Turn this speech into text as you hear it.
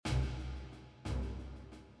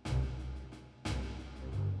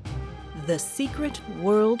The Secret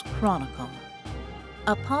World Chronicle,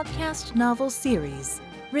 a podcast novel series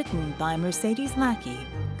written by Mercedes Lackey,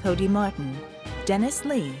 Cody Martin, Dennis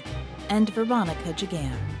Lee, and Veronica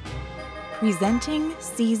Giguere. Presenting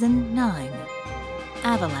Season 9,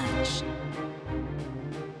 Avalanche.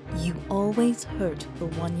 You always hurt the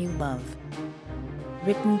one you love.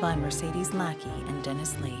 Written by Mercedes Lackey and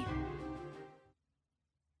Dennis Lee.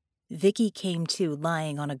 Vicky came to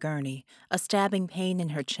lying on a gurney, a stabbing pain in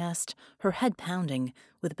her chest, her head pounding,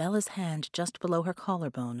 with Bella's hand just below her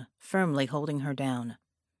collarbone, firmly holding her down.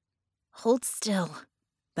 "Hold still,"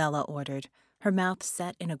 Bella ordered, her mouth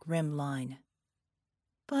set in a grim line.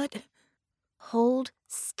 "But..." "Hold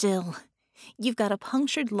still. You've got a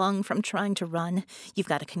punctured lung from trying to run, you've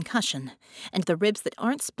got a concussion, and the ribs that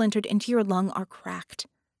aren't splintered into your lung are cracked.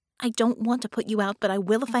 I don't want to put you out, but I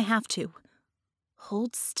will if I have to.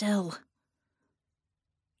 Hold still."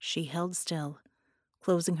 She held still,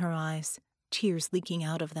 closing her eyes, tears leaking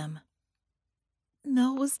out of them.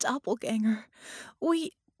 "Mel was doppelganger.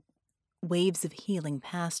 Waves of healing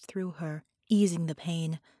passed through her, easing the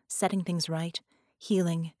pain, setting things right,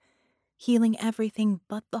 healing everything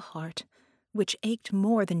but the heart, which ached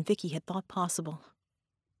more than Vicky had thought possible.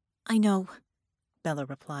 "I know," Bella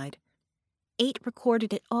replied. "8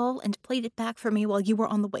 recorded it all and played it back for me while you were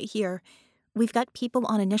on the way here. We've got people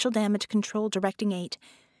on initial damage control directing 8.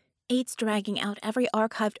 8's dragging out every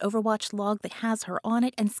archived Overwatch log that has her on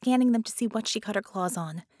it and scanning them to see what she cut her claws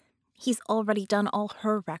on. He's already done all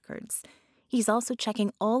her records. He's also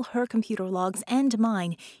checking all her computer logs and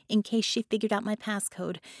mine in case she figured out my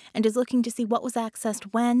passcode, and is looking to see what was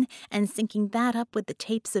accessed when and syncing that up with the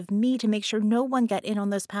tapes of me to make sure no one got in on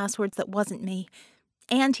those passwords that wasn't me.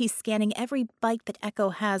 And he's scanning every bite that Echo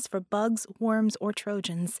has for bugs, worms, or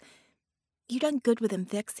Trojans. You done good with him,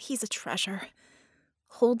 Vix. He's a treasure.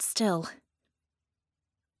 Hold still."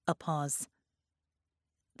 A pause.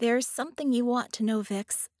 "There's something you ought to know,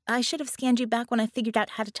 Vix. I should have scanned you back when I figured out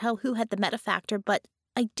how to tell who had the metafactor, but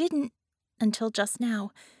I didn't until just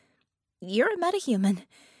now. You're a metahuman.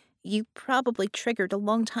 You probably triggered a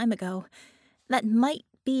long time ago. That might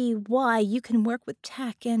be why you can work with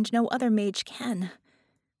tech and no other mage can."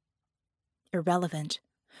 Irrelevant.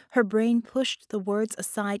 Her brain pushed the words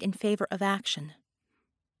aside in favor of action.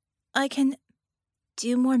 "I can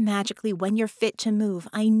do more magically when you're fit to move.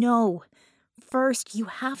 I know. First, you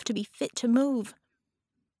have to be fit to move."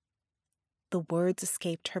 The words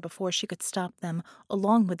escaped her before she could stop them,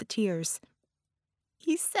 along with the tears.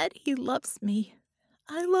 "He said he loves me.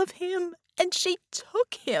 I love him, and she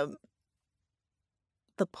took him."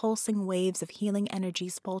 The pulsing waves of healing energy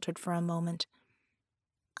faltered for a moment.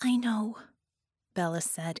 "I know," Bella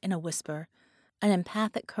said in a whisper. An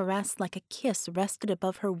empathic caress like a kiss rested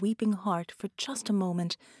above her weeping heart for just a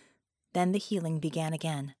moment. Then the healing began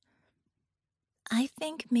again. "I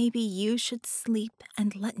think maybe you should sleep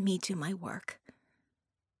and let me do my work."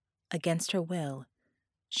 Against her will,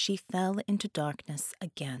 she fell into darkness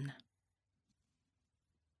again.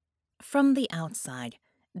 From the outside,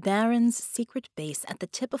 Barron's secret base at the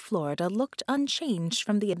tip of Florida looked unchanged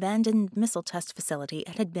from the abandoned missile test facility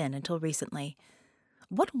it had been until recently.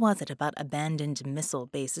 What was it about abandoned missile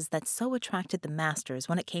bases that so attracted the masters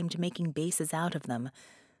when it came to making bases out of them?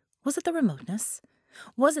 Was it the remoteness?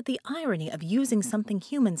 Was it the irony of using something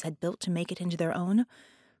humans had built to make it into their own?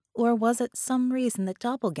 Or was it some reason that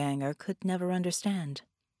Doppelganger could never understand?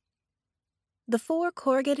 The 4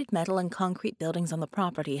 corrugated metal and concrete buildings on the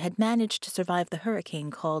property had managed to survive the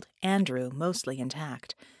hurricane called Andrew mostly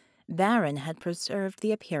intact. Barron had preserved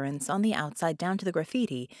the appearance on the outside down to the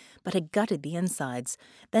graffiti, but had gutted the insides,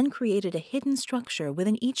 then created a hidden structure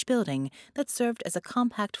within each building that served as a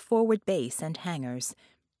compact forward base and hangars.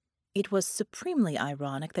 It was supremely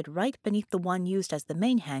ironic that right beneath the one used as the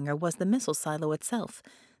main hangar was the missile silo itself,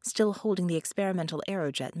 still holding the experimental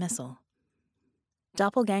Aerojet missile.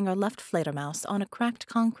 Doppelganger left Fledermaus on a cracked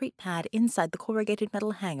concrete pad inside the corrugated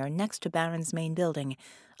metal hangar next to Barron's main building,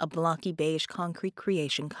 a blocky beige concrete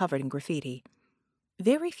creation covered in graffiti.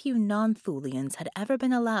 Very few non-Thulians had ever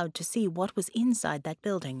been allowed to see what was inside that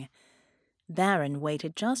building. Barron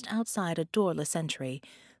waited just outside a doorless entry,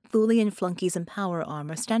 Thulian flunkies in power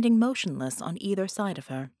armor standing motionless on either side of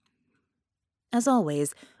her. As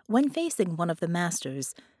always, when facing one of the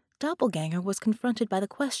masters, Doppelganger was confronted by the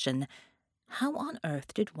question, how on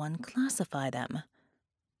earth did one classify them?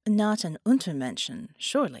 Not an Untermenschen,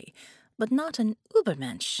 surely, but not an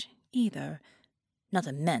Übermensch either. Not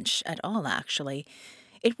a Mensch at all, actually.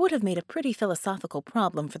 It would have made a pretty philosophical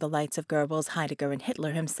problem for the likes of Goebbels, Heidegger, and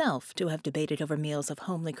Hitler himself to have debated over meals of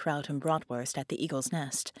homely kraut and bratwurst at the Eagle's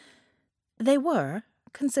Nest. They were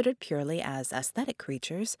considered purely as aesthetic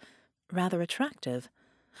creatures, rather attractive.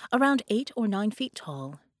 Around 8 or 9 feet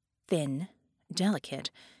tall, thin,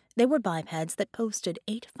 delicate, they were bipeds that boasted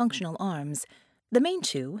 8 functional arms. The main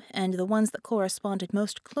 2, and the ones that corresponded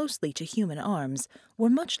most closely to human arms, were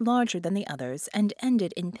much larger than the others and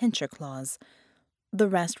ended in pincher claws. The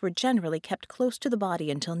rest were generally kept close to the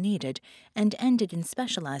body until needed and ended in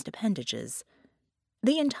specialized appendages.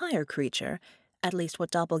 The entire creature, at least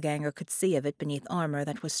what Doppelganger could see of it beneath armor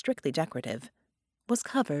that was strictly decorative, was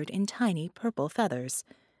covered in tiny purple feathers.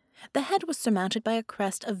 The head was surmounted by a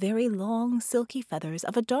crest of very long, silky feathers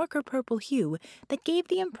of a darker purple hue that gave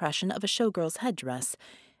the impression of a showgirl's headdress,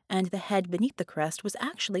 and the head beneath the crest was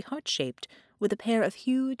actually heart-shaped, with a pair of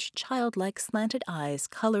huge, childlike slanted eyes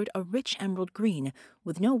colored a rich emerald green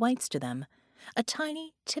with no whites to them, a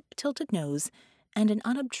tiny, tip-tilted nose, and an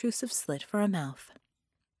unobtrusive slit for a mouth.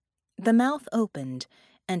 The mouth opened,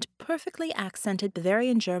 and perfectly accented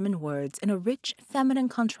Bavarian German words in a rich, feminine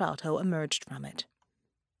contralto emerged from it.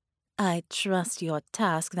 "I trust your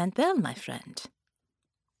task went well, my friend."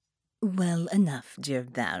 "Well enough, dear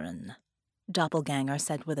Baron," Doppelganger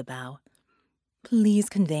said with a bow. "Please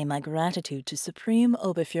convey my gratitude to Supreme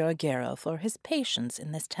Oberfuhrer Gero for his patience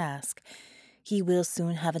in this task. He will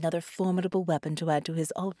soon have another formidable weapon to add to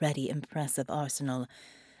his already impressive arsenal.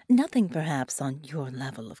 Nothing, perhaps, on your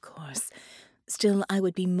level, of course. Still, I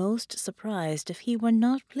would be most surprised if he were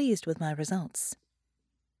not pleased with my results."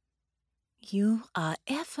 "You are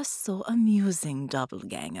ever so amusing,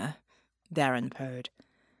 Doppelganger," Baron purred.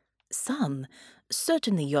 "Some,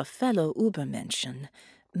 certainly your fellow Ubermenschen,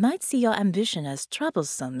 might see your ambition as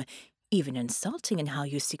troublesome, even insulting in how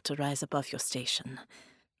you seek to rise above your station.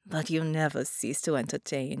 But you never cease to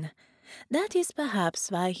entertain. That is perhaps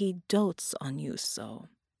why he dotes on you so.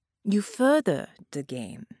 You further the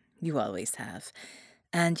game, you always have,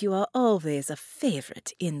 and you are always a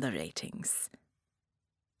favorite in the ratings."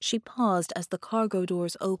 She paused as the cargo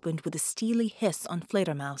doors opened with a steely hiss on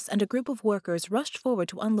Fledermaus, and a group of workers rushed forward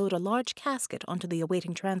to unload a large casket onto the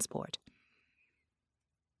awaiting transport.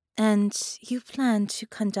 "And you plan to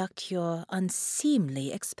conduct your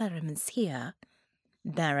unseemly experiments here?"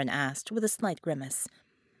 Baron asked with a slight grimace.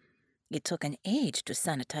 "It took an age to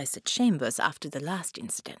sanitize the chambers after the last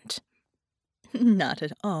incident." "Not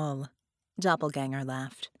at all," Doppelganger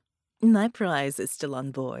laughed. "My prize is still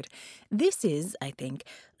on board. This is, I think,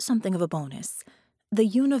 something of a bonus. The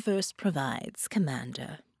universe provides,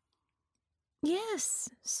 Commander." "Yes,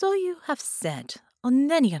 so you have said, on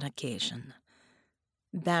many an occasion."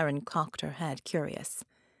 Baron cocked her head, curious.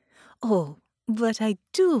 "Oh, but I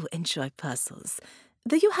do enjoy puzzles.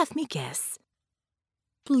 Do you have me guess?"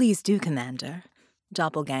 "Please do, Commander,"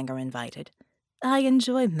 Doppelganger invited. "I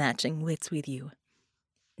enjoy matching wits with you."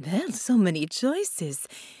 "Well, so many choices.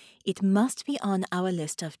 It must be on our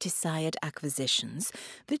list of desired acquisitions,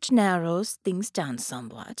 which narrows things down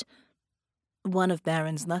somewhat." One of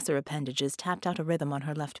Baron's lesser appendages tapped out a rhythm on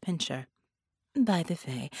her left pincher. "By the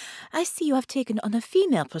way, I see you have taken on a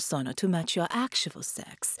female persona to match your actual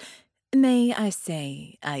sex. May I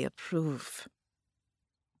say I approve?"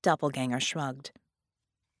 Doppelganger shrugged.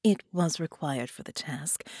 "It was required for the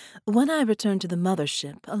task. When I return to the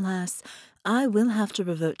mothership, alas, I will have to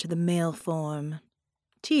revert to the male form.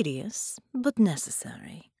 Tedious, but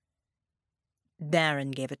necessary."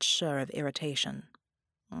 Baron gave a chirr of irritation.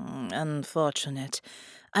 "Unfortunate.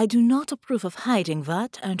 I do not approve of hiding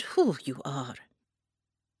what and who you are."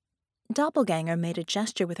 Doppelganger made a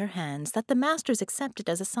gesture with her hands that the masters accepted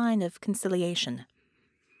as a sign of conciliation.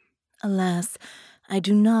 "Alas, I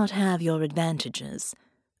do not have your advantages.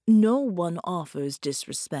 No one offers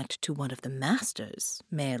disrespect to one of the masters,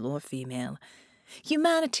 male or female.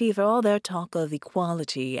 Humanity, for all their talk of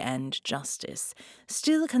equality and justice,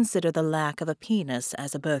 still consider the lack of a penis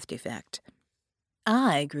as a birth defect.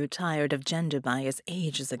 I grew tired of gender bias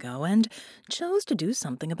ages ago and chose to do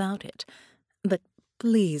something about it. But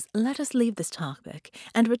please let us leave this topic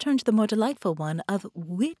and return to the more delightful one of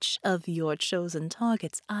which of your chosen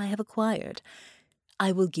targets I have acquired.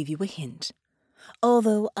 I will give you a hint.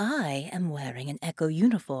 Although I am wearing an Echo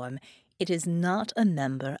uniform, it is not a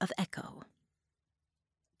member of Echo."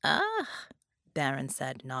 "Ah," Baron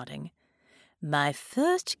said, nodding. "My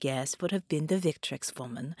first guess would have been the Victrix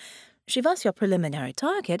woman. She was your preliminary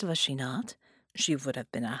target, was she not? She would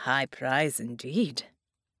have been a high prize indeed."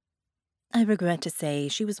 "I regret to say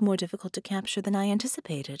she was more difficult to capture than I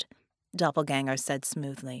anticipated," Doppelganger said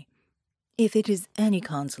smoothly. "If it is any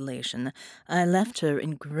consolation, I left her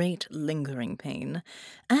in great lingering pain,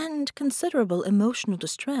 and considerable emotional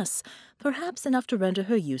distress, perhaps enough to render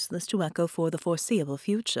her useless to Echo for the foreseeable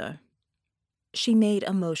future." She made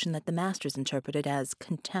a motion that the masters interpreted as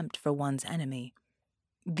contempt for one's enemy.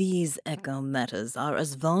 These echo metas are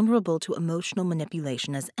as vulnerable to emotional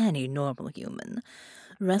manipulation as any normal human.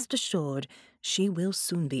 Rest assured, she will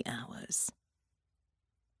soon be ours.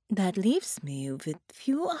 That leaves me with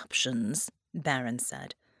few options, Baron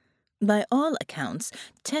said. By all accounts,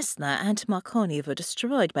 Tesla and Marconi were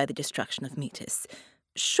destroyed by the destruction of Metis.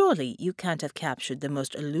 Surely you can't have captured the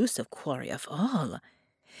most elusive quarry of all.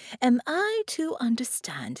 Am I to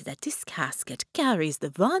understand that this casket carries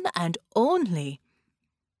the one and only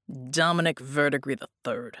Dominic Verdigre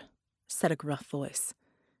III, said a gruff voice.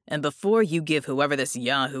 And before you give whoever this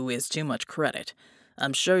Yahoo is too much credit,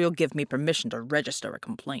 I'm sure you'll give me permission to register a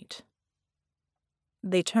complaint.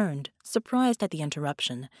 They turned, surprised at the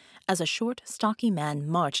interruption, as a short, stocky man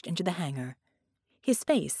marched into the hangar. His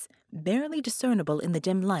face, barely discernible in the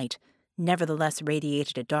dim light, nevertheless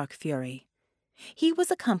radiated a dark fury. He was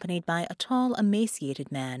accompanied by a tall,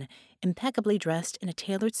 emaciated man, impeccably dressed in a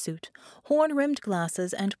tailored suit, horn-rimmed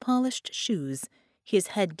glasses, and polished shoes, his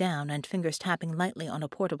head down and fingers tapping lightly on a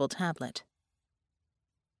portable tablet.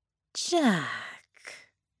 "Jack,"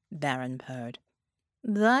 Baron purred.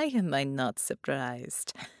 "Why am I not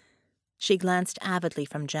surprised?" She glanced avidly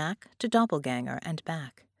from Jack to Doppelganger and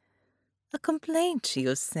back. "A complaint,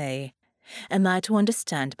 you say? Am I to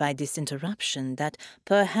understand by this interruption that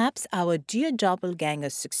perhaps our dear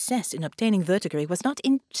Doppelganger's success in obtaining verdigris was not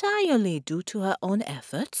entirely due to her own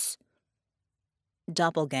efforts?"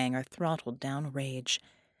 Doppelganger throttled down rage.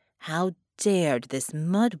 How dared this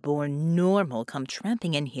mud-born normal come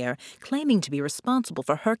tramping in here, claiming to be responsible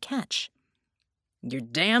for her catch? "You're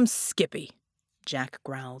damn skippy," Jack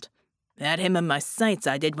growled. "Had him in my sights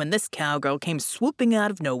I did when this cowgirl came swooping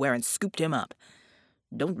out of nowhere and scooped him up.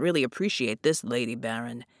 Don't really appreciate this lady,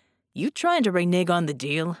 Baron. You trying to renege on the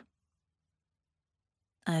deal?"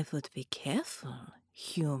 "I would be careful,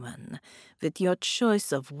 human, with your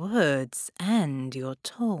choice of words and your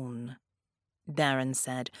tone," Baron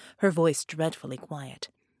said, her voice dreadfully quiet.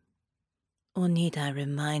 "Or need I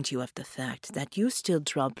remind you of the fact that you still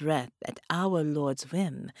draw breath at our Lord's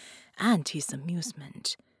whim and his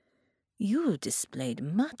amusement? You displayed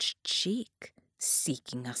much cheek,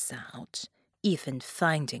 seeking us out, even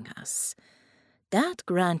finding us. That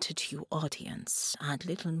granted you audience and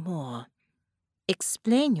little more.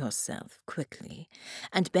 Explain yourself quickly,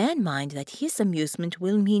 and bear in mind that his amusement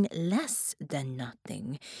will mean less than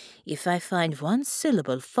nothing if I find one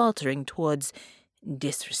syllable faltering towards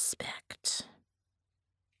disrespect."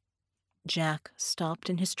 Jack stopped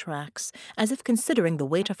in his tracks, as if considering the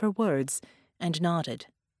weight of her words, and nodded.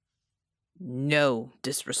 "No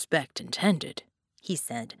disrespect intended," he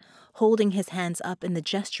said, holding his hands up in the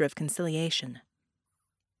gesture of conciliation.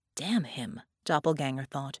 Damn him, Doppelganger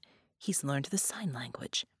thought. He's learned the sign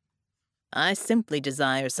language. "I simply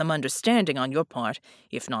desire some understanding on your part,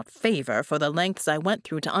 if not favor, for the lengths I went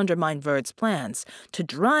through to undermine Verd's plans, to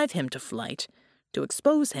drive him to flight, to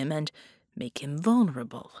expose him and make him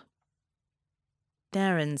vulnerable."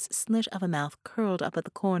 Baron's slit of a mouth curled up at the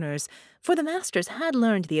corners, for the masters had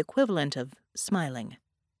learned the equivalent of smiling.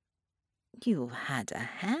 "You had a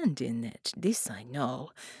hand in it, this I know.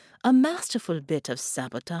 A masterful bit of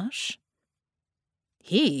sabotage."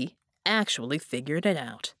 "He actually figured it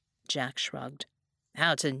out," Jack shrugged.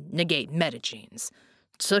 "How to negate metagenes.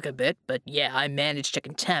 Took a bit, but yeah, I managed to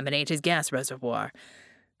contaminate his gas reservoir.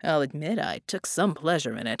 I'll admit I took some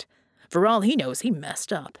pleasure in it. For all he knows, he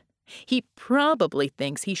messed up. He probably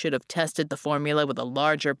thinks he should have tested the formula with a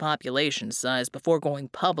larger population size before going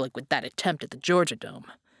public with that attempt at the Georgia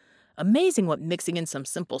Dome. Amazing what mixing in some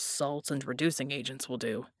simple salts and reducing agents will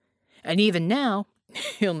do. And even now,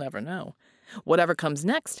 he'll never know. Whatever comes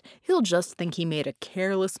next, he'll just think he made a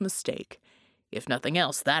careless mistake. If nothing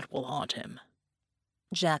else, that will haunt him."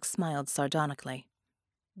 Jack smiled sardonically.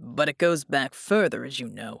 "But it goes back further, as you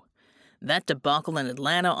know. That debacle in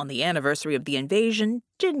Atlanta on the anniversary of the invasion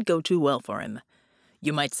didn't go too well for him.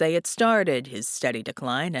 You might say it started his steady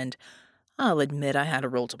decline, and I'll admit I had a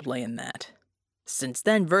role to play in that. Since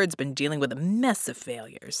then, Verd's been dealing with a mess of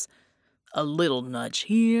failures. A little nudge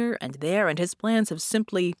here and there, and his plans have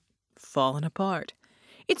simply fallen apart.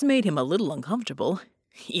 It's made him a little uncomfortable,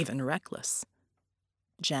 even reckless."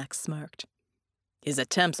 Jack smirked. "His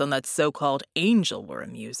attempts on that so-called angel were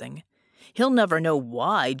amusing. He'll never know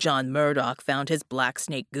why John Murdoch found his Black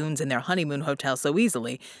Snake goons in their honeymoon hotel so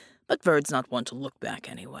easily, but Verd's not one to look back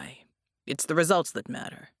anyway. It's the results that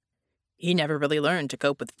matter. He never really learned to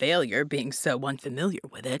cope with failure, being so unfamiliar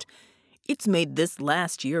with it. It's made this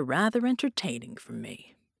last year rather entertaining for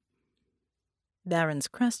me." Baron's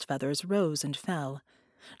crest feathers rose and fell.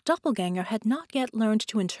 Doppelganger had not yet learned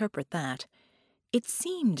to interpret that. It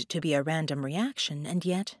seemed to be a random reaction, and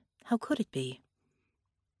yet, how could it be?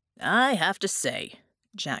 I have to say,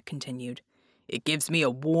 Jack continued, it gives me a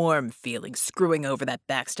warm feeling screwing over that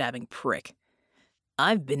backstabbing prick.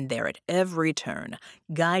 I've been there at every turn,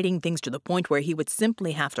 guiding things to the point where he would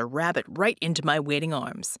simply have to rabbit right into my waiting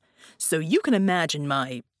arms. So you can imagine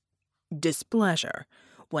my displeasure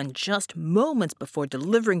when just moments before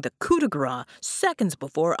delivering the coup de grace, seconds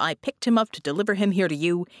before I picked him up to deliver him here to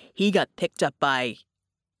you, he got picked up by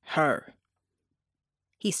her.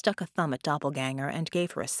 He stuck a thumb at Doppelganger and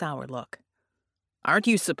gave her a sour look. Aren't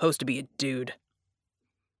you supposed to be a dude?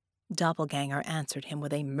 Doppelganger answered him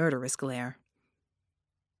with a murderous glare.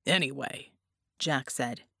 Anyway, Jack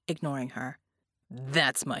said, ignoring her,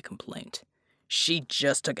 that's my complaint. She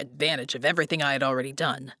just took advantage of everything I had already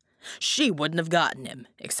done. She wouldn't have gotten him,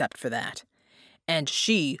 except for that. And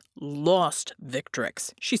she lost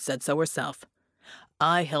Victrix. She said so herself.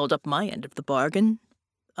 I held up my end of the bargain.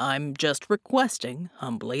 I'm just requesting,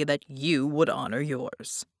 humbly, that you would honor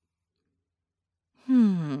yours.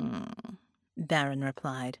 Baron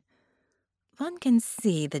replied. One can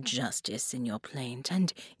see the justice in your plaint,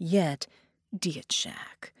 and yet, dear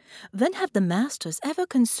Jack, when have the masters ever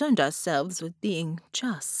concerned ourselves with being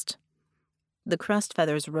just? The crust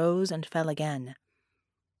feathers rose and fell again.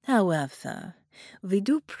 However, we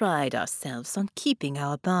do pride ourselves on keeping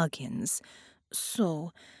our bargains,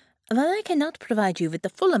 so, while I cannot provide you with the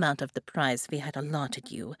full amount of the prize we had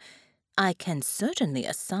allotted you, I can certainly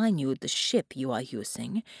assign you the ship you are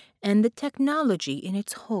using and the technology in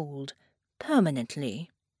its hold, permanently.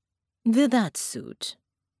 Will that suit?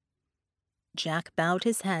 Jack bowed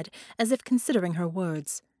his head as if considering her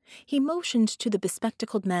words. He motioned to the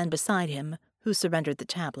bespectacled man beside him, who surrendered the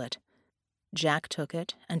tablet. Jack took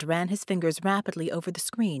it and ran his fingers rapidly over the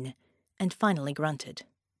screen, and finally grunted.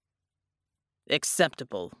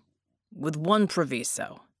 Acceptable. With one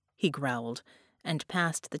proviso, he growled, and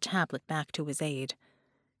passed the tablet back to his aide.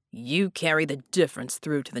 You carry the difference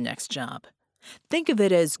through to the next job. Think of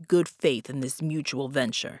it as good faith in this mutual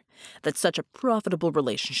venture, that such a profitable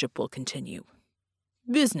relationship will continue.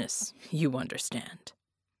 Business, you understand.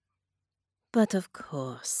 But of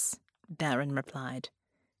course, Baron replied.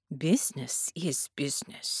 Business is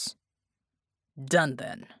business. Done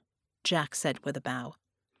then, Jack said with a bow.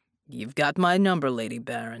 You've got my number, Lady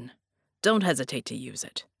Baron. Don't hesitate to use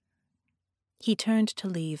it. He turned to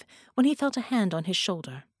leave when he felt a hand on his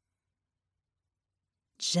shoulder.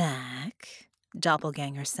 Jack,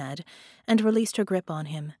 Doppelganger said, and released her grip on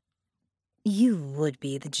him. You would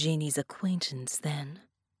be the genie's acquaintance, then.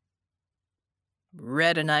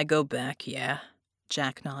 Red and I go back, yeah,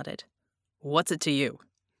 Jack nodded. What's it to you?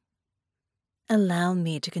 Allow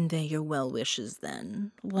me to convey your well wishes,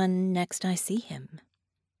 then, when next I see him.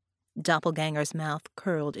 Doppelganger's mouth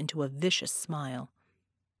curled into a vicious smile.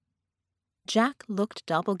 Jack looked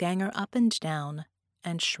Doppelganger up and down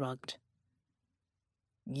and shrugged.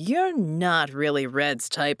 You're not really Red's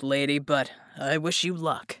type, lady, but I wish you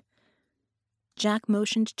luck. Jack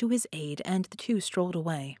motioned to his aide, and the two strolled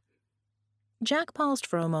away. Jack paused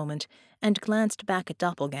for a moment and glanced back at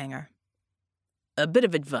Doppelganger. A bit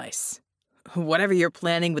of advice. Whatever you're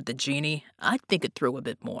planning with the genie, I'd think it through a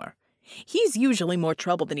bit more. He's usually more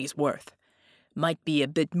trouble than he's worth. Might be a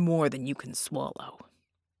bit more than you can swallow.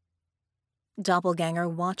 Doppelganger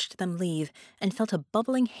watched them leave and felt a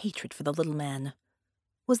bubbling hatred for the little man.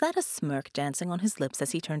 Was that a smirk dancing on his lips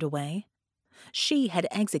as he turned away? She had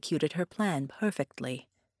executed her plan perfectly.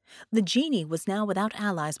 The genie was now without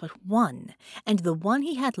allies but one, and the one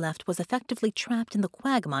he had left was effectively trapped in the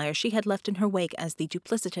quagmire she had left in her wake as the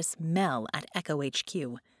duplicitous Mel at Echo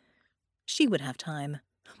HQ. She would have time,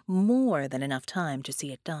 more than enough time to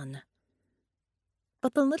see it done.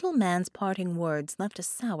 But the little man's parting words left a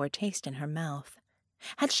sour taste in her mouth.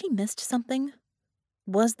 Had she missed something?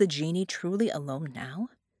 Was the genie truly alone now?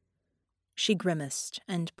 She grimaced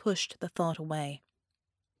and pushed the thought away.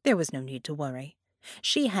 There was no need to worry.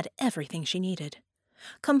 She had everything she needed.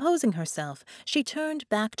 Composing herself, she turned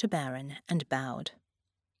back to Baron and bowed.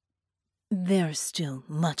 There's still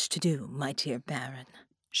much to do, my dear Baron,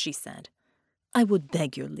 she said. I would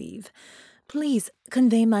beg your leave. Please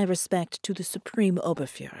convey my respect to the Supreme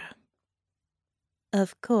Oberfuhrer.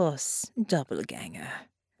 Of course, Doppelganger,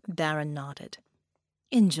 Baron nodded.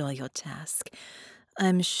 Enjoy your task.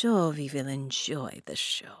 I'm sure we will enjoy the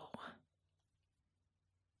show.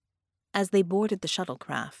 As they boarded the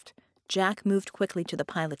shuttlecraft, Jack moved quickly to the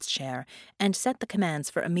pilot's chair and set the commands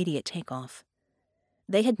for immediate takeoff.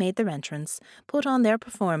 They had made their entrance, put on their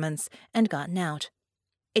performance, and gotten out.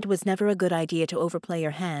 It was never a good idea to overplay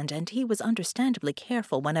your hand, and he was understandably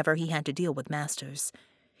careful whenever he had to deal with masters.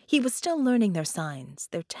 He was still learning their signs,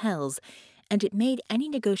 their tells, and it made any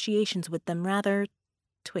negotiations with them rather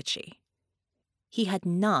twitchy. He had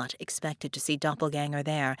not expected to see Doppelganger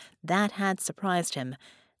there. That had surprised him,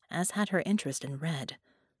 as had her interest in Red.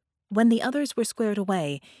 When the others were squared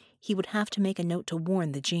away, he would have to make a note to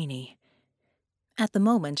warn the genie. At the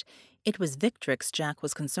moment, it was Victrix Jack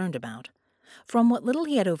was concerned about. From what little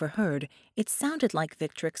he had overheard, it sounded like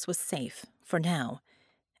Victrix was safe, for now,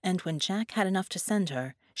 and when Jack had enough to send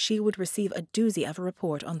her, she would receive a doozy of a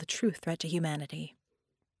report on the true threat to humanity.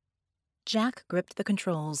 Jack gripped the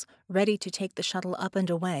controls, ready to take the shuttle up and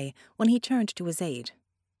away, when he turned to his aide.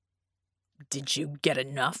 "Did you get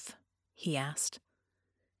enough?" he asked.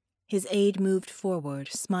 His aide moved forward,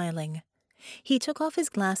 smiling. He took off his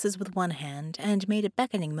glasses with one hand and made a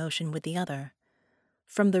beckoning motion with the other.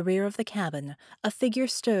 From the rear of the cabin, a figure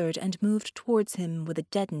stirred and moved towards him with a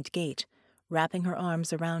deadened gait, wrapping her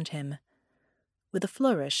arms around him. With a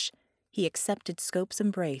flourish, he accepted Scope's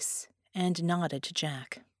embrace and nodded to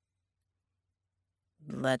Jack.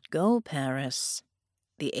 "Let go, Paris,"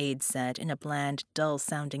 the aide said in a bland,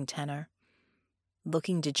 dull-sounding tenor.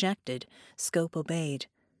 Looking dejected, Scope obeyed.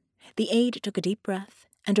 The aide took a deep breath,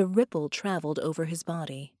 and a ripple traveled over his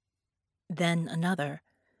body. Then another.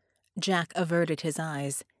 Jack averted his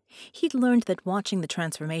eyes. He'd learned that watching the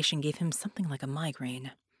transformation gave him something like a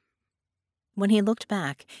migraine. When he looked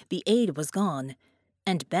back, the aide was gone,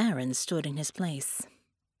 and Baron stood in his place.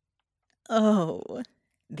 "Oh,"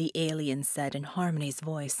 the alien said in Harmony's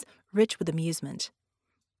voice, rich with amusement.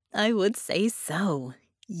 "I would say so,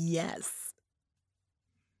 yes."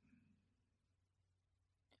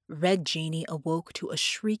 Red Genie awoke to a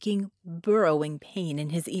shrieking, burrowing pain in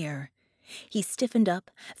his ear. He stiffened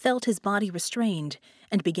up, felt his body restrained,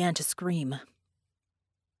 and began to scream.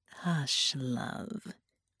 "Hush, love.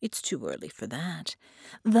 It's too early for that.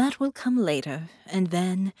 That will come later, and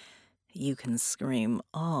then you can scream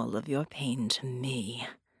all of your pain to me."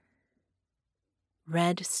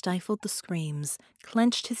 Red stifled the screams,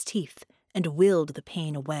 clenched his teeth, and willed the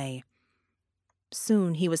pain away.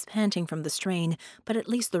 Soon he was panting from the strain, but at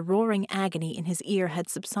least the roaring agony in his ear had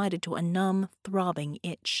subsided to a numb, throbbing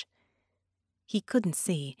itch. He couldn't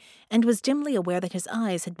see, and was dimly aware that his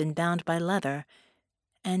eyes had been bound by leather.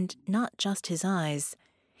 And not just his eyes.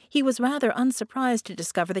 He was rather unsurprised to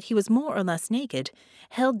discover that he was more or less naked,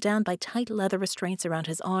 held down by tight leather restraints around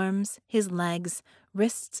his arms, his legs,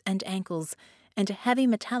 wrists, and ankles, and a heavy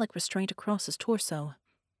metallic restraint across his torso.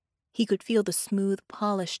 He could feel the smooth,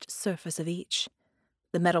 polished surface of each.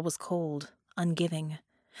 The metal was cold, ungiving.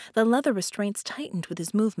 The leather restraints tightened with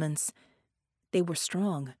his movements. They were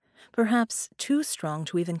strong, perhaps too strong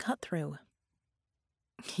to even cut through.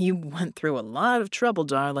 "You went through a lot of trouble,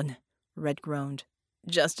 darling," Red groaned,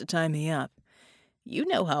 "just to tie me up. You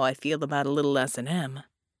know how I feel about a little S&M.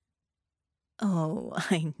 "Oh,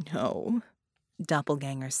 I know,"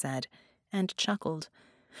 Doppelganger said, and chuckled.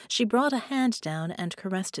 She brought a hand down and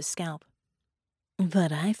caressed his scalp.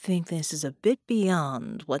 "But I think this is a bit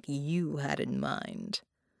beyond what you had in mind."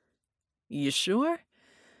 "You sure?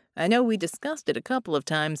 I know we discussed it a couple of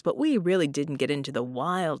times, but we really didn't get into the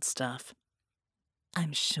wild stuff."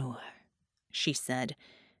 "I'm sure," she said,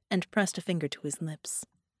 and pressed a finger to his lips.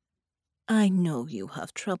 "I know you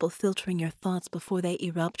have trouble filtering your thoughts before they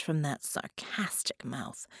erupt from that sarcastic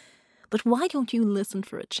mouth, but why don't you listen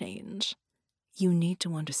for a change? You need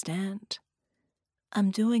to understand.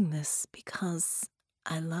 I'm doing this because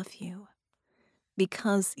I love you.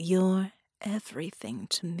 Because you're everything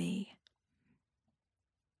to me."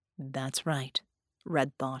 "That's right,"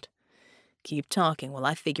 Red thought. "Keep talking while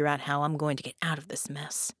I figure out how I'm going to get out of this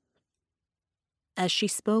mess." As she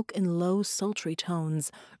spoke in low, sultry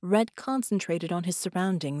tones, Red concentrated on his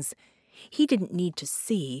surroundings. He didn't need to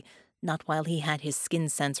see, not while he had his skin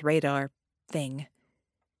sense radar thing.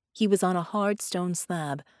 He was on a hard stone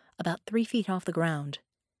slab, about 3 feet off the ground.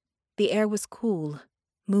 The air was cool,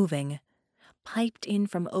 moving. Piped in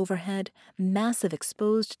from overhead, massive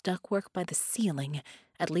exposed ductwork by the ceiling,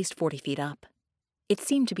 at least 40 feet up. It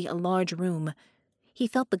seemed to be a large room. He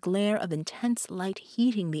felt the glare of intense light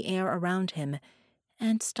heating the air around him,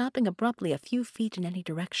 and stopping abruptly a few feet in any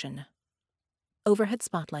direction. Overhead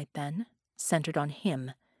spotlight, then, centered on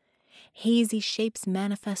him. Hazy shapes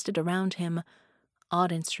manifested around him.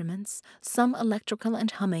 Odd instruments, some electrical and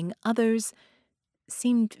humming, others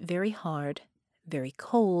seemed very hard, very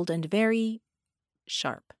cold, and very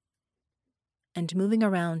sharp. And moving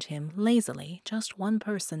around him, lazily, just one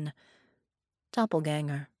person.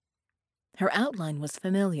 Doppelganger. Her outline was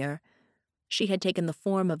familiar. She had taken the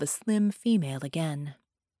form of a slim female again.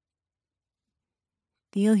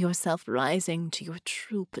 "Feel yourself rising to your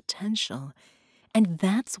true potential, and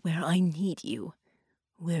that's where I need you,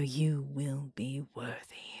 where you will be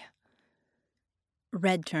worthy."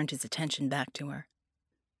 Red turned his attention back to her.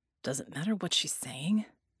 Does it matter what she's saying?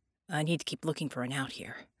 I need to keep looking for an out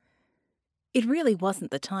here. It really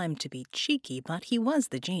wasn't the time to be cheeky, but he was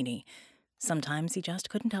the genie. Sometimes he just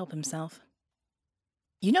couldn't help himself.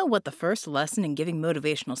 You know what the first lesson in giving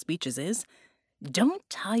motivational speeches is? Don't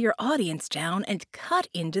tie your audience down and cut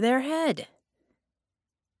into their head.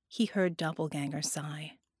 He heard Doppelganger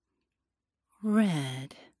sigh.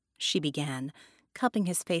 Red, she began, cupping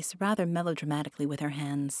his face rather melodramatically with her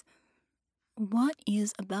hands. What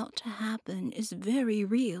is about to happen is very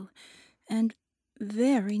real and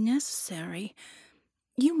very necessary.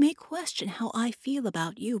 You may question how I feel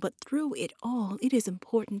about you, but through it all, it is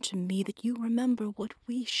important to me that you remember what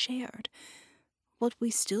we shared. What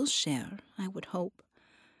we still share, I would hope.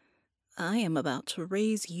 I am about to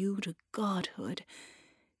raise you to godhood.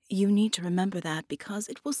 You need to remember that because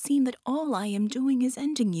it will seem that all I am doing is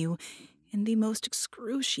ending you in the most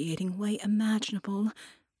excruciating way imaginable.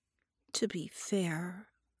 To be fair,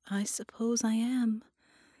 I suppose I am.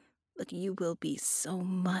 But you will be so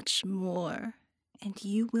much more, and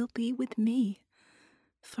you will be with me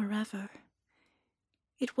forever.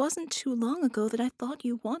 It wasn't too long ago that I thought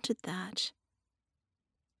you wanted that.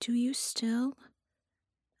 Do you still?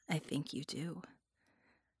 I think you do.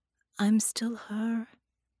 I'm still her.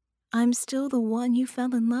 I'm still the one you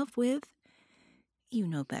fell in love with. You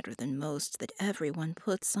know better than most that everyone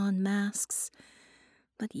puts on masks.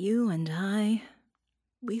 But you and I,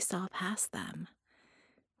 we saw past them.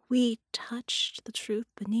 We touched the truth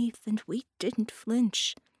beneath, and we didn't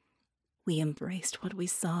flinch. We embraced what we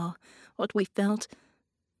saw, what we felt,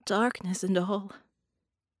 darkness and all.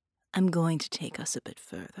 I'm going to take us a bit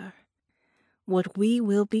further. What we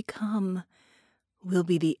will become will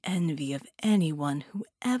be the envy of anyone who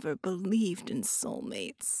ever believed in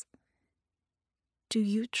soulmates. Do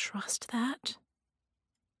you trust that?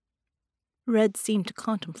 Red seemed to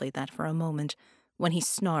contemplate that for a moment, when he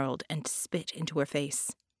snarled and spit into her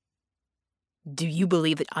face. Do you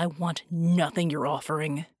believe that I want nothing you're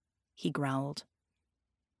offering? He growled.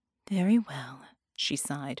 Very well, she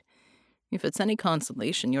sighed. If it's any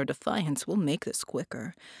consolation, your defiance will make this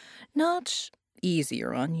quicker. Not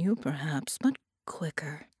easier on you, perhaps, but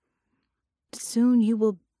quicker. Soon you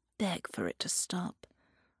will beg for it to stop,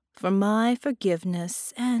 for my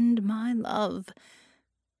forgiveness and my love.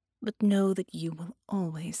 But know that you will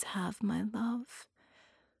always have my love.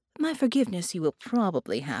 My forgiveness you will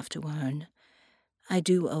probably have to earn. I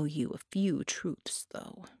do owe you a few truths,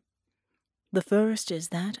 though. The first is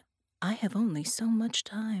that I have only so much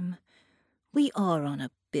time. We are on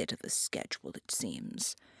a bit of a schedule, it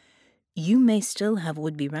seems. You may still have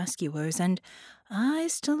would-be rescuers, and I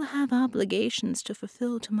still have obligations to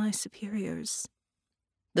fulfill to my superiors.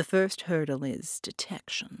 The first hurdle is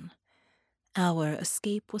detection. Our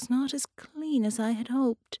escape was not as clean as I had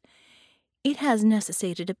hoped. It has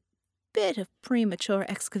necessitated a bit of premature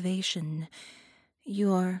excavation.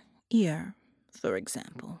 Your ear, for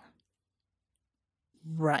example.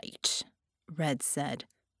 Right, Red said.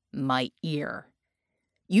 My ear.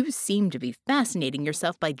 You seem to be fascinating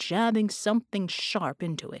yourself by jabbing something sharp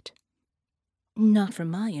into it. Not for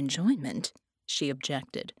my enjoyment, she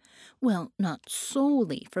objected. Well, not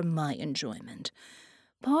solely for my enjoyment.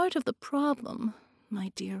 Part of the problem,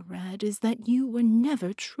 my dear Red, is that you were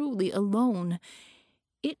never truly alone.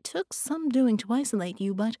 It took some doing to isolate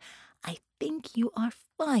you, but I think you are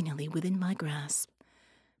finally within my grasp.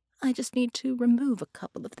 I just need to remove a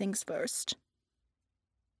couple of things first.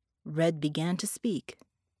 Red began to speak,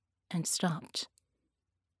 and stopped.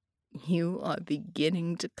 You are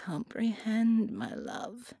beginning to comprehend, my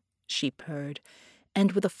love, she purred,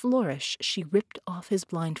 and with a flourish she ripped off his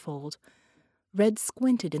blindfold. Red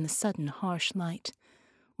squinted in the sudden harsh light.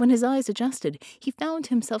 When his eyes adjusted, he found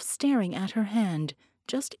himself staring at her hand,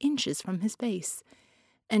 just inches from his face,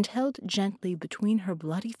 and held gently between her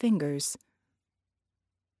bloody fingers.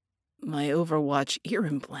 My Overwatch ear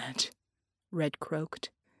implant, Red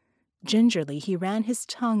croaked. Gingerly, he ran his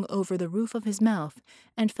tongue over the roof of his mouth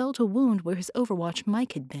and felt a wound where his Overwatch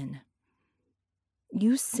mic had been.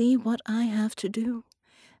 You see what I have to do,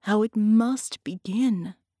 how it must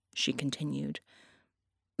begin, she continued.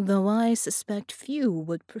 Though I suspect few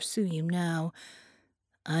would pursue you now,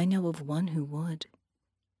 I know of one who would.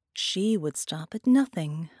 She would stop at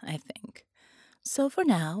nothing, I think. So for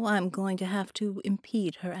now, I'm going to have to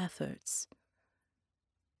impede her efforts.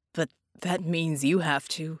 But that means you have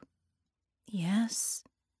to... Yes,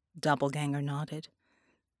 Doppelganger nodded.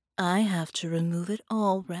 I have to remove it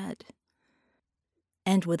all, Red.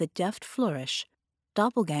 And with a deft flourish,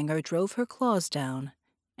 Doppelganger drove her claws down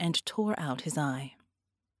and tore out his eye.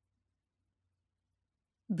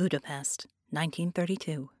 Budapest,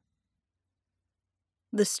 1932.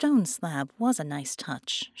 The stone slab was a nice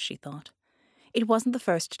touch, she thought. It wasn't the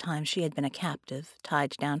first time she had been a captive,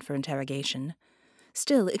 tied down for interrogation.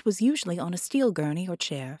 Still, it was usually on a steel gurney or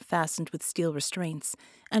chair, fastened with steel restraints,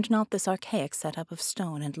 and not this archaic setup of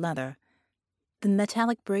stone and leather. The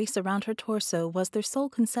metallic brace around her torso was their sole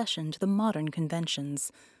concession to the modern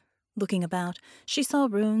conventions. Looking about, she saw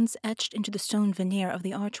runes etched into the stone veneer of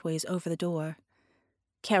the archways over the door.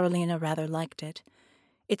 Carolina rather liked it.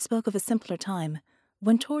 It spoke of a simpler time,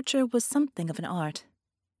 when torture was something of an art.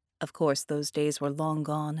 Of course, those days were long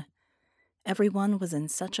gone. Everyone was in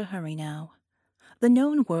such a hurry now. The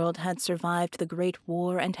known world had survived the Great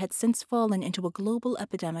War and had since fallen into a global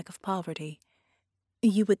epidemic of poverty.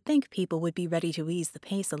 You would think people would be ready to ease the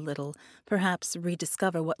pace a little, perhaps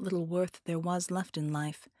rediscover what little worth there was left in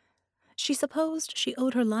life. She supposed she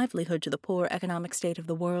owed her livelihood to the poor economic state of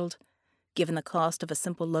the world. Given the cost of a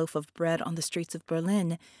simple loaf of bread on the streets of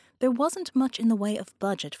Berlin, there wasn't much in the way of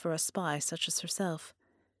budget for a spy such as herself.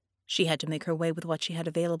 She had to make her way with what she had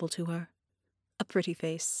available to her. A pretty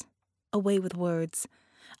face, a way with words,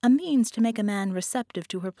 a means to make a man receptive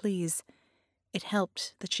to her pleas. It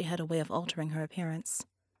helped that she had a way of altering her appearance.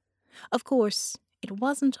 Of course, it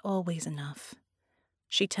wasn't always enough.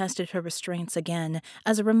 She tested her restraints again,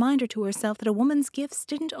 as a reminder to herself that a woman's gifts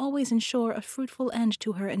didn't always ensure a fruitful end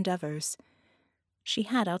to her endeavors. She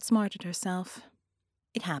had outsmarted herself.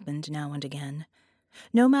 It happened now and again.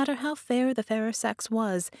 No matter how fair the fairer sex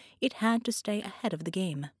was, it had to stay ahead of the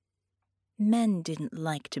game. Men didn't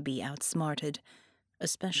like to be outsmarted,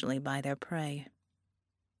 especially by their prey.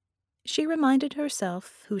 She reminded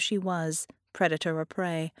herself who she was, predator or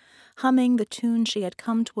prey, humming the tune she had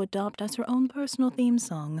come to adopt as her own personal theme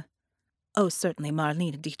song. Oh, certainly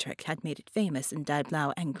Marlene Dietrich had made it famous in Die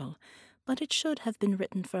Blaue Engel, but it should have been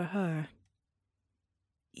written for her.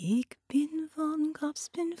 Ich bin von Kopf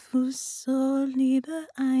bin Fuß zur Liebe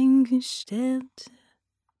eingestellt.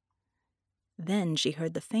 Then she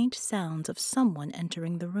heard the faint sounds of someone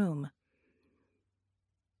entering the room.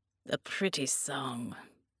 A pretty song,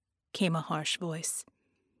 came a harsh voice.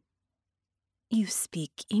 You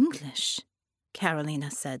speak English,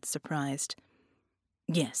 Carolina said, surprised.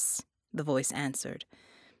 Yes, the voice answered,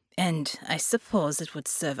 and I suppose it would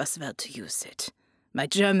serve us well to use it. My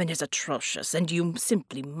German is atrocious, and you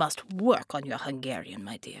simply must work on your Hungarian,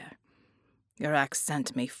 my dear. Your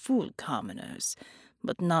accent may fool commoners,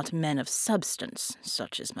 but not men of substance,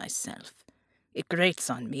 such as myself. It grates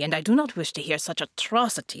on me, and I do not wish to hear such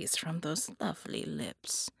atrocities from those lovely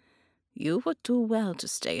lips. You would do well to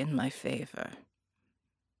stay in my favor.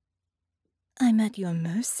 I'm at your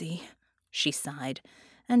mercy, she sighed,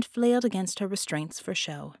 and flailed against her restraints for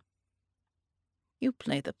show. You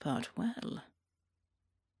play the part well.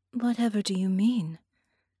 Whatever do you mean?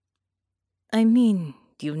 I mean,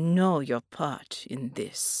 you know your part in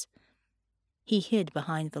this. He hid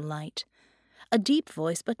behind the light. A deep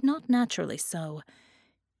voice, but not naturally so.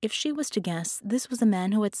 If she was to guess, this was a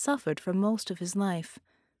man who had suffered for most of his life.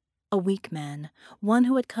 A weak man, one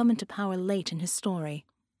who had come into power late in his story.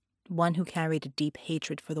 One who carried a deep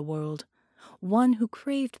hatred for the world. One who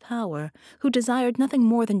craved power, who desired nothing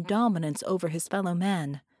more than dominance over his fellow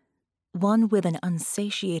man. One with an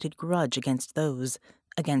unsatiated grudge against those,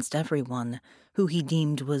 against everyone, who he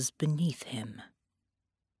deemed was beneath him.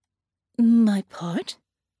 My part?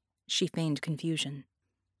 She feigned confusion.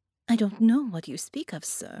 I don't know what you speak of,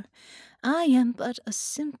 sir. I am but a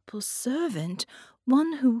simple servant,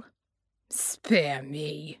 one who— Spare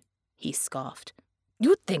me, he scoffed.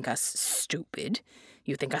 You think us stupid?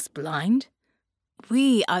 You think us blind?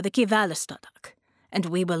 We are the Kivalistadak, and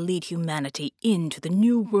we will lead humanity into the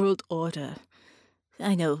New World Order.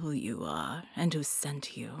 I know who you are and who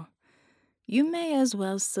sent you. You may as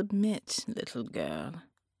well submit, little girl.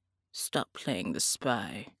 Stop playing the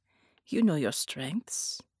spy. You know your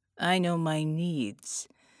strengths. I know my needs.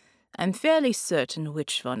 I'm fairly certain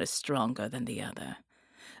which one is stronger than the other,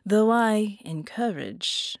 though I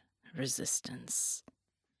encourage resistance.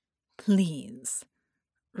 Please,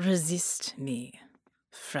 resist me,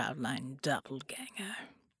 Fraulein Doppelganger.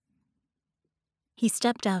 He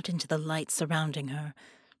stepped out into the light surrounding her.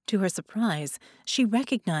 To her surprise, she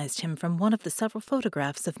recognized him from one of the several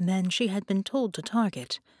photographs of men she had been told to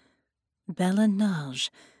target. Bella Nage,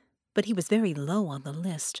 but he was very low on the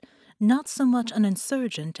list, not so much an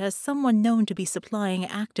insurgent as someone known to be supplying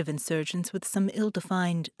active insurgents with some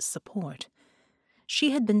ill-defined support.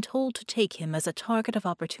 She had been told to take him as a target of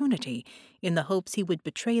opportunity in the hopes he would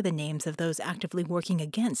betray the names of those actively working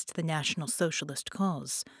against the National Socialist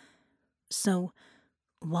cause. So,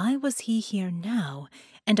 Why was he here now,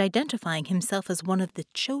 and identifying himself as one of the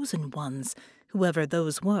chosen ones, whoever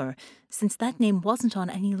those were, since that name wasn't on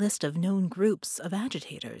any list of known groups of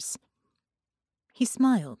agitators? He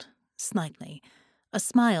smiled, slightly, a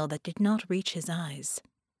smile that did not reach his eyes.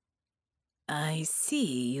 I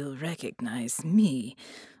see you recognize me,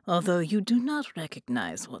 although you do not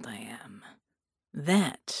recognize what I am.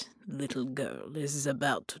 That, little girl, is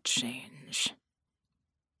about to change.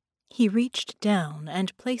 He reached down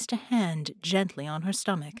and placed a hand gently on her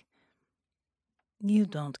stomach. You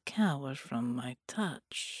don't cower from my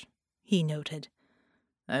touch, he noted.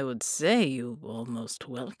 I would say you almost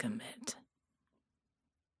welcome it.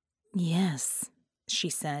 Yes, she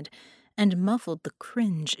said, and muffled the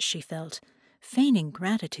cringe she felt, feigning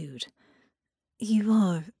gratitude. You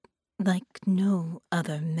are like no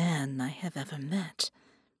other man I have ever met.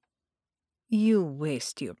 You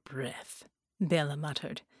waste your breath, Bella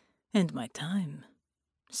muttered, and my time.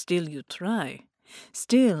 Still you try.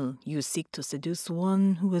 Still you seek to seduce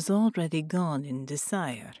one who is already gone in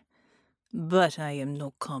desire. But I am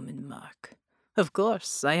no common mark. Of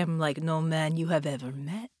course, I am like no man you have ever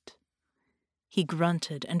met. He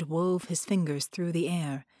grunted and wove his fingers through the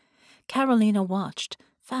air. Carolina watched,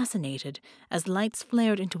 fascinated, as lights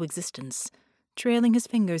flared into existence, trailing his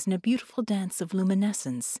fingers in a beautiful dance of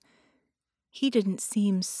luminescence. He didn't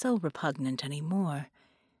seem so repugnant anymore.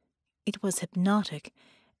 It was hypnotic,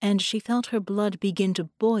 and she felt her blood begin to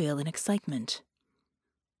boil in excitement.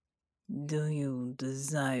 Do you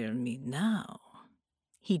desire me now?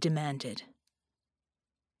 He demanded.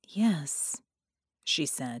 Yes, she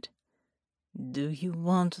said. Do you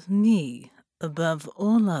want me above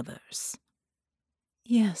all others?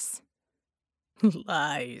 Yes.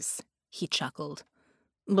 Lies, he chuckled.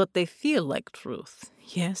 But they feel like truth,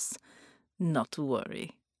 yes? Not to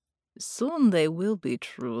worry. Soon they will be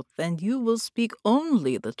truth, and you will speak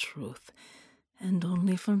only the truth, and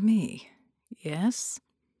only for me, yes?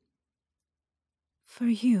 For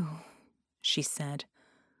you, she said.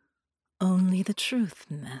 Only the truth,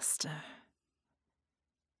 master.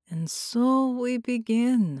 And so we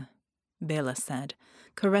begin, Bela said,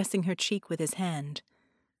 caressing her cheek with his hand.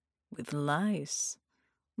 With lies.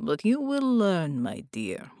 But you will learn, my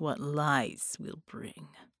dear, what lies will bring.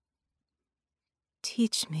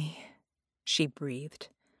 Teach me, she breathed.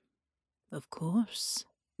 Of course,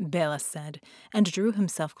 Bela said, and drew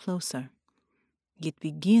himself closer. It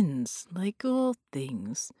begins, like all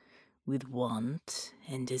things, with want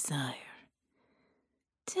and desire.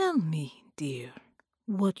 Tell me, dear,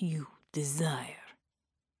 what you desire.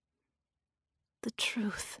 The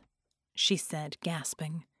truth, she said,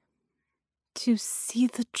 gasping. To see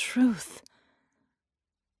the truth.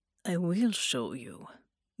 I will show you,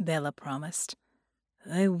 Bella promised.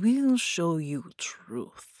 I will show you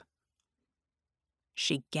truth.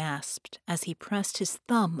 She gasped as he pressed his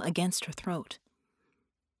thumb against her throat.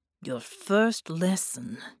 Your first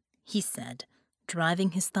lesson, he said,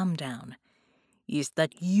 driving his thumb down, is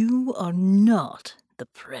that you are not the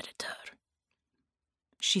predator.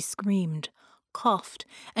 She screamed, coughed,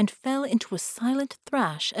 and fell into a silent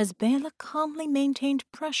thrash as Bela calmly maintained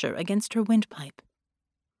pressure against her windpipe.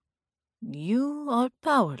 You are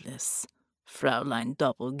powerless, Fraulein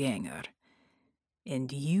Doppelganger,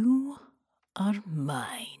 and you are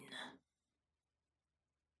mine.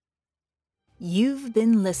 You've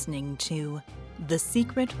been listening to The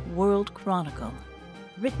Secret World Chronicle,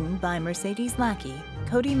 written by Mercedes Lackey,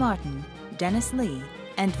 Cody Martin, Dennis Lee,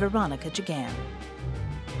 and Veronica Giguere.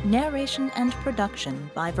 Narration and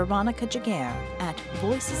production by Veronica Giguere at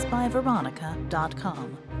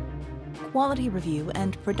voicesbyveronica.com. Quality review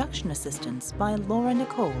and production assistance by Laura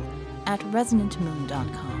Nicole at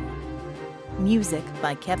resonantmoon.com. Music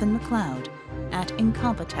by Kevin MacLeod at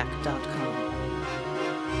incompetech.com.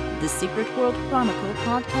 The Secret World Chronicle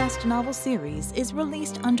podcast novel series is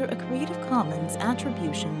released under a Creative Commons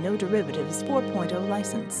Attribution No Derivatives 4.0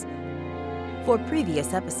 license. For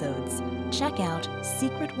previous episodes, check out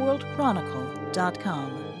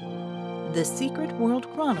secretworldchronicle.com. The Secret World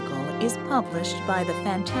Chronicle is published by the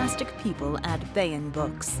fantastic people at Baen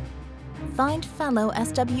Books. Find fellow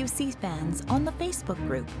SWC fans on the Facebook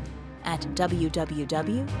group at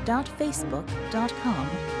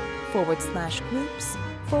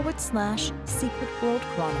www.facebook.com/groups/Secret World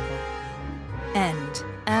Chronicle. And,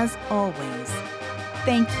 as always,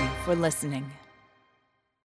 thank you for listening.